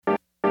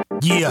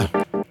Yeah,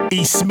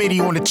 E.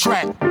 Smitty on the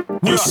track.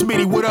 Hey,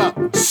 Smitty, what up?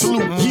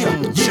 Salute,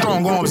 yeah.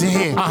 Strong arms in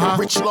here.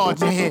 Rich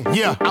Lords in here.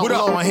 Yeah, what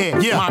up? In here.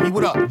 Yeah, mommy,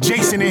 what up?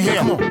 Jason in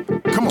here.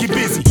 Come on, get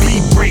busy.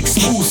 Beat break,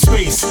 smooth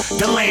space.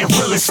 The land,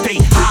 real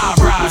estate, high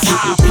rise,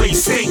 high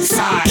place, stakes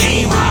high,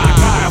 aim high.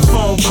 Got a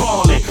phone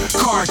calling,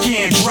 car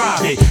can't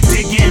drive it.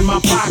 Dig in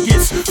my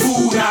pockets,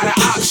 food not an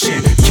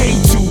option.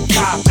 K2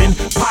 copping,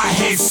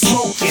 pothead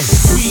smoking,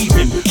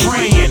 weaving,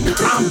 praying.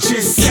 I'm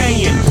just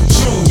saying,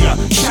 Junior,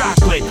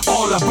 chocolate,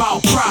 all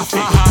about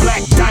profit.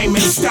 Black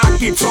diamond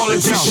stock, it's all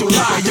additional.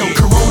 Yo,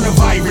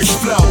 coronavirus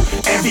flow,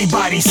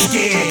 everybody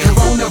scared.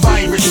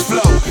 Coronavirus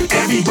flow,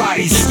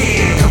 everybody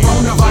scared.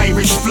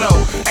 Coronavirus flow,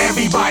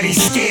 everybody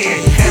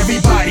scared.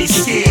 Everybody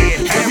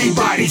scared,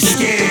 everybody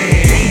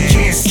scared. They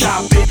can't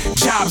stop it,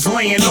 jobs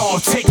laying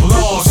off, take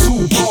laws,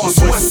 who boss,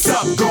 what's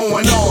up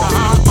going on?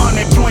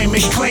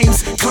 Unemployment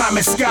claims,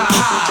 climate sky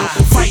high.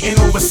 Fighting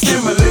over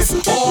stimulus,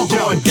 all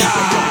gonna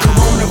die.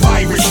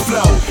 Coronavirus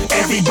flow,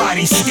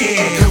 everybody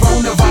scared.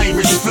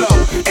 Coronavirus flow,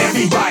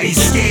 everybody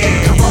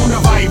scared.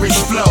 Coronavirus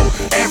flow,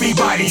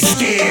 everybody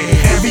scared.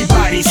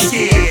 Everybody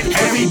scared,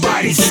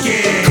 everybody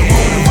scared.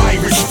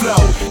 Coronavirus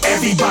flow,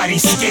 everybody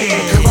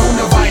scared.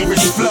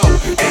 Coronavirus flow,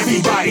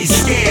 everybody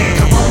scared.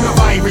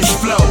 Coronavirus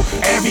flow,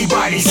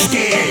 everybody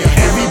scared.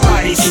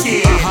 Everybody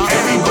scared,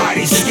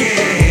 everybody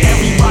scared.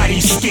 Everybody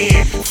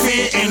scared,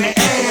 fear in the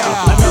air.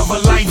 Another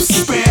life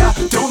spare,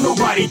 don't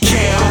nobody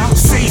care.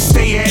 Say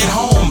stay at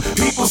home,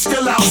 people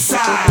still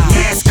outside.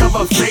 Mask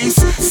cover face,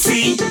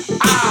 see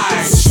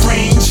eyes.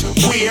 Strange,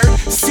 weird,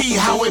 see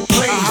how it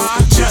plays.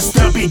 Just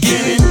the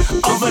beginning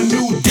of a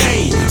new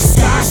day.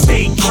 Sky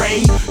stay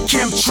gray,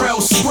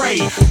 chemtrail spray.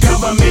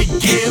 Government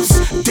gives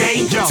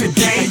day to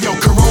day. Yo,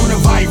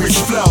 coronavirus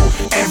flow,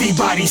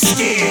 everybody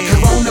scared.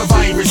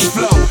 Coronavirus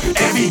flow,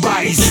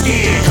 everybody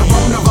scared.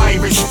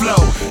 Coronavirus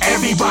flow,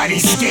 everybody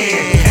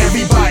scared.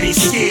 Everybody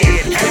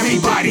scared,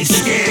 everybody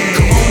scared.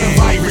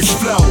 Coronavirus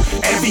flow,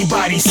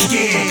 everybody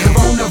scared.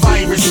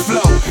 Coronavirus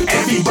flow,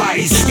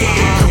 everybody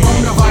scared.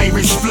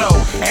 Coronavirus flow,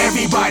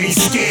 everybody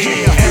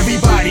scared.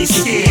 Everybody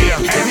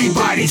scared,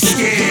 everybody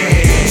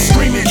scared.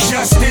 Screaming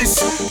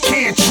justice,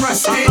 can't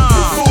trust it.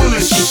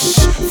 Foolish,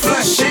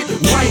 flush it,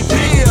 wipe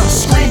it.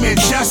 Screaming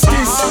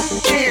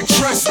justice, can't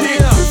trust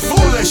it.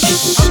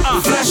 Foolish,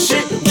 flush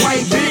it,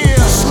 wipe it.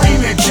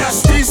 Screaming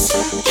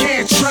justice,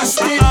 can't trust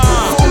it.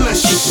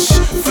 Foolish,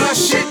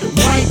 flush it,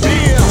 wipe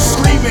it.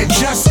 Screaming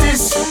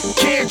justice,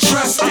 can't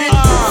trust it.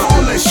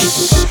 Foolish,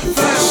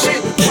 flush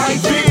it,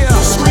 wipe it.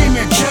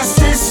 Screaming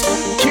justice,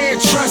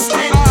 can't trust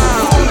it.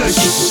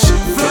 Foolish,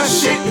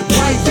 flush it,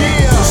 wipe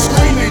it.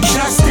 Screaming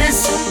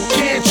justice,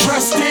 can't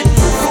trust it.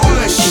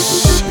 Foolish,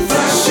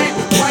 flush it,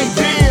 wipe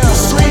it.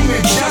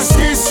 Screaming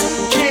justice,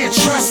 can't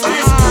trust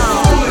it.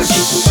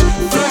 Foolish,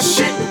 flush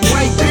it,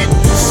 wipe it.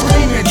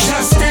 Screaming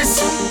justice,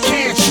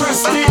 can't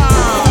trust it.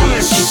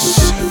 Foolish,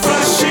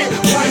 flush it,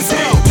 wipe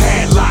it.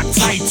 Padlock,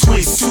 tight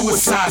twist,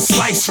 suicide,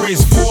 slice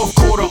wrist, fourth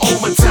quarter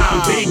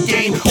overtime. Big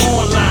game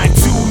online,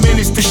 2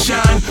 minutes to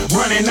shine,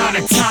 running out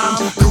of time.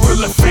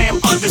 Gorilla fam,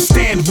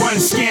 understand, run,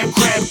 scam,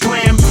 grab,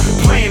 clam.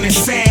 Playing in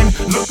sand,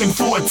 looking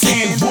for a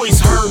tan. Voice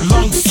heard,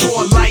 lungs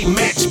sore, light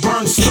match,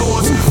 burn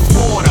stores.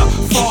 Water,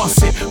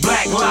 faucet,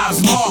 Black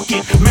Lives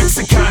Market.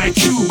 Mexican,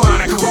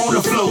 Cuban,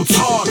 Corona flow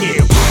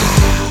target.